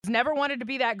Never Wanted to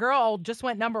Be That Girl just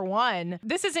went number one.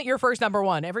 This isn't your first number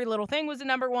one. Every Little Thing was a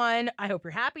number one. I Hope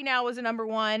You're Happy Now was a number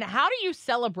one. How do you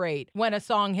celebrate when a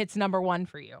song hits number one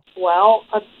for you? Well,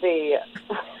 let's see.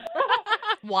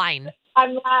 Wine.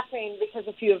 I'm laughing because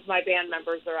a few of my band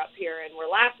members are up here, and we're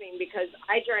laughing because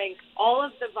I drank all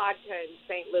of the vodka in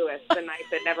St. Louis the night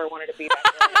that Never Wanted to Be That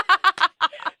Girl.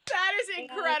 That is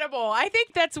incredible. I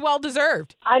think that's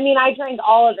well-deserved. I mean, I drank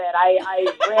all of it. I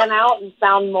ran out and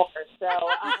found more. So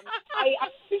I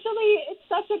usually, it's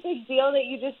such a big deal that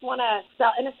you just want to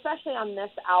sell, and especially on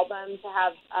this album, to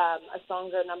have a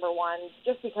song go number one,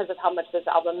 just because of how much this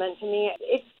album meant to me.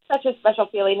 It's such a special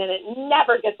feeling, and it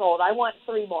never gets old. I want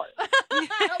 3 more.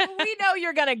 We know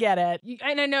you're going to get it.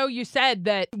 And I know you said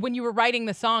that when you were writing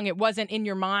the song, it wasn't in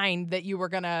your mind that you were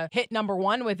going to hit number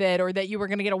one with it or that you were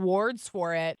going to get awards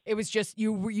for it. It was just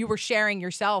you were sharing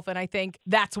yourself, and I think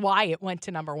that's why it went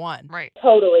to number one. Right.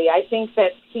 Totally. I think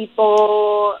that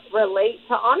people relate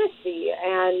to honesty,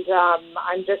 and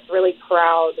I'm just really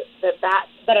proud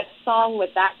that a song with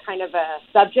that kind of a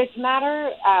subject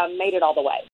matter made it all the way.